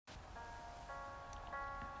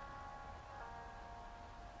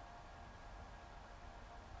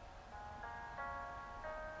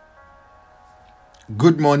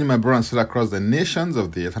Good morning, my brothers and sisters across the nations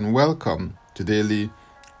of the earth, and welcome to Daily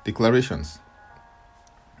Declarations.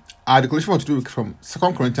 Our declaration for today is from 2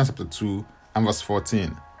 Corinthians chapter 2 and verse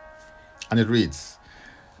 14. And it reads,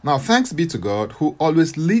 "Now thanks be to God who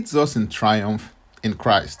always leads us in triumph in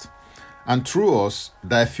Christ, and through us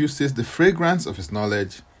diffuses the fragrance of his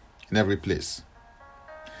knowledge in every place."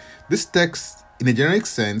 This text, in a generic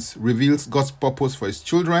sense, reveals God's purpose for his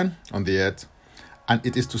children on the earth, and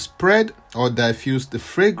it is to spread or diffuse the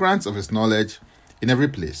fragrance of his knowledge in every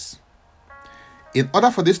place. In order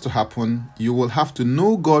for this to happen, you will have to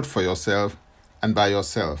know God for yourself and by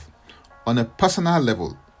yourself on a personal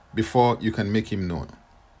level before you can make him known.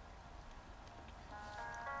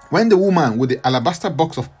 When the woman with the alabaster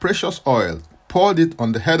box of precious oil poured it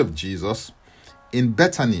on the head of Jesus in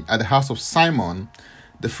Bethany at the house of Simon,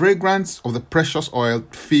 the fragrance of the precious oil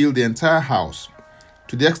filled the entire house,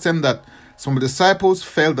 to the extent that some of the disciples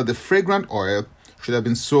felt that the fragrant oil should have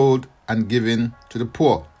been sold and given to the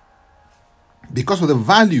poor because of the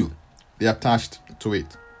value they attached to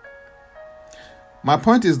it. My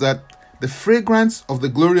point is that the fragrance of the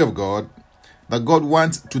glory of God that God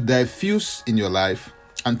wants to diffuse in your life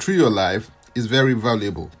and through your life is very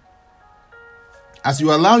valuable. As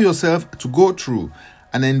you allow yourself to go through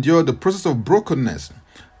and endure the process of brokenness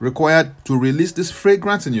required to release this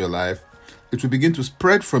fragrance in your life, it will begin to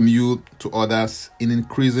spread from you to others in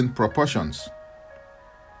increasing proportions.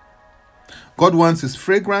 God wants his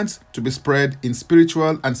fragrance to be spread in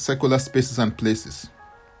spiritual and secular spaces and places.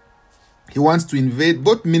 He wants to invade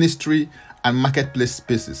both ministry and marketplace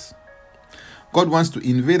spaces. God wants to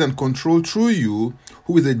invade and control through you,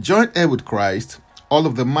 who is a joint heir with Christ, all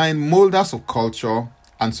of the mind molders of culture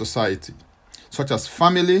and society, such as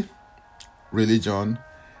family, religion,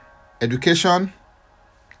 education,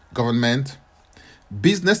 government,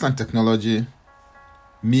 business and technology,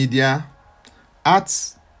 media,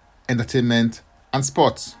 arts, entertainment, and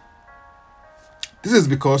sports. This is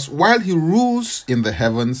because while he rules in the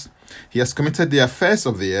heavens, he has committed the affairs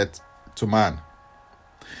of the earth to man.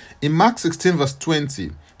 In Mark 16 verse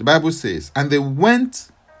 20, the Bible says, "And they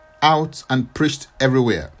went out and preached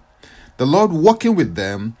everywhere, the Lord walking with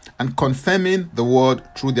them and confirming the word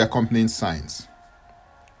through the accompanying signs."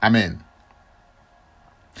 Amen.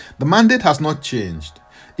 The mandate has not changed.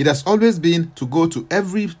 It has always been to go to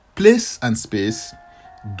every place and space,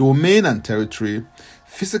 domain and territory,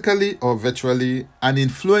 physically or virtually, and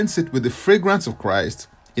influence it with the fragrance of Christ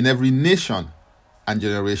in every nation and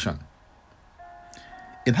generation.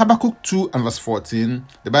 In Habakkuk 2 and verse 14,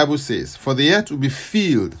 the Bible says, "For the earth will be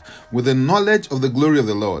filled with the knowledge of the glory of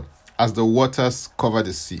the Lord as the waters cover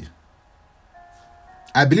the sea."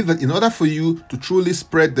 I believe that in order for you to truly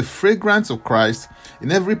spread the fragrance of Christ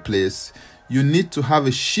in every place, you need to have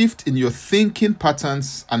a shift in your thinking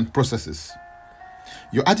patterns and processes.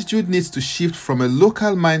 Your attitude needs to shift from a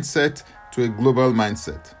local mindset to a global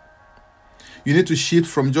mindset. You need to shift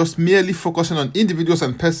from just merely focusing on individuals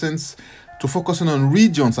and persons to focusing on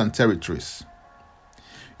regions and territories.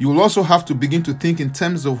 You will also have to begin to think in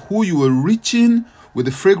terms of who you are reaching with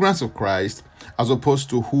the fragrance of Christ as opposed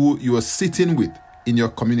to who you are sitting with in your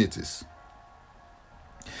communities.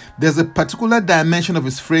 There's a particular dimension of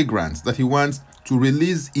his fragrance that he wants to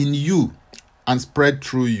release in you and spread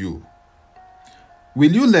through you.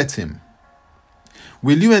 Will you let him?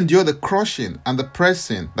 Will you endure the crushing and the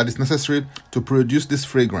pressing that is necessary to produce this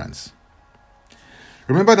fragrance?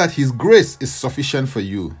 Remember that his grace is sufficient for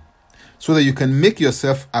you so that you can make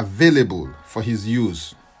yourself available for his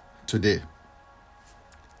use today.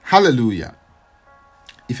 Hallelujah.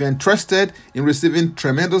 If you're interested in receiving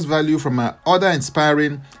tremendous value from my other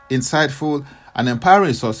inspiring, insightful, and empowering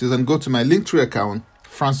resources, then go to my Linktree account,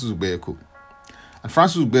 Francis Ubeku. And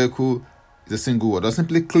Francis Ubeku is a single word. Or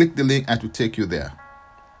simply click the link and it will take you there.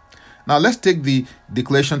 Now let's take the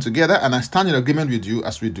declaration together, and I stand in agreement with you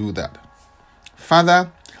as we do that.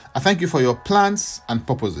 Father, I thank you for your plans and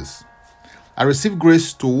purposes. I receive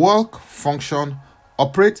grace to work, function,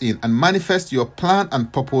 operate in, and manifest your plan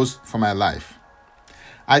and purpose for my life.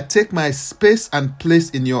 I take my space and place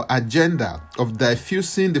in your agenda of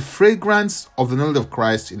diffusing the fragrance of the knowledge of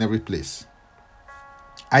Christ in every place.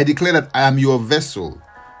 I declare that I am your vessel,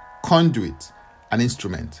 conduit, and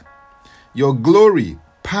instrument. Your glory,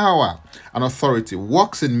 power, and authority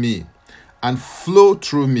works in me and flow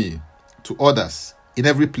through me to others in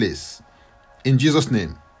every place. In Jesus'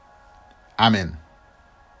 name, amen.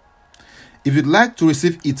 If you'd like to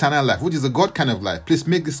receive eternal life, which is a God kind of life, please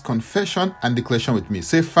make this confession and declaration with me.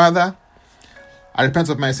 Say, Father, I repent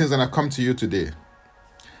of my sins and I come to you today.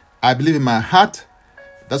 I believe in my heart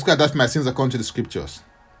that's my sins according to the scriptures.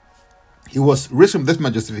 He was raised from death, my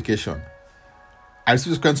justification. I receive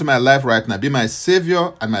Jesus Christ into my life right now. Be my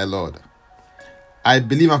Savior and my Lord. I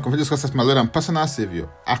believe and confess Jesus Christ as my Lord and personal Savior.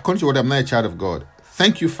 According to what I'm now a child of God.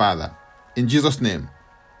 Thank you, Father. In Jesus' name,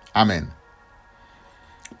 Amen.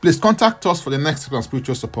 Please contact us for the next step of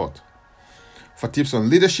spiritual support. For tips on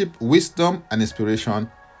leadership, wisdom, and inspiration,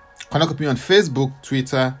 connect with me on Facebook,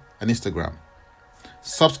 Twitter, and Instagram.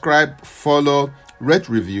 Subscribe, follow, rate,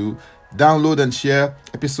 review, download, and share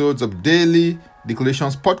episodes of Daily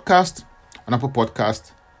Declarations Podcast on Apple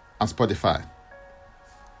Podcast and Spotify.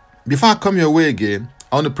 Before I come your way again,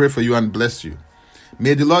 I want to pray for you and bless you.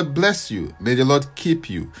 May the Lord bless you. May the Lord keep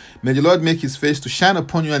you. May the Lord make his face to shine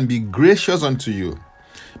upon you and be gracious unto you.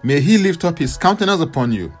 May he lift up his countenance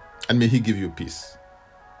upon you, and may he give you peace.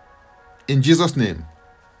 In Jesus' name,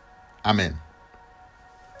 Amen.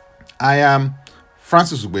 I am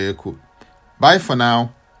Francis Ubeyeku. Bye for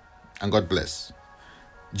now, and God bless.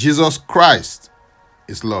 Jesus Christ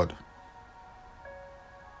is Lord.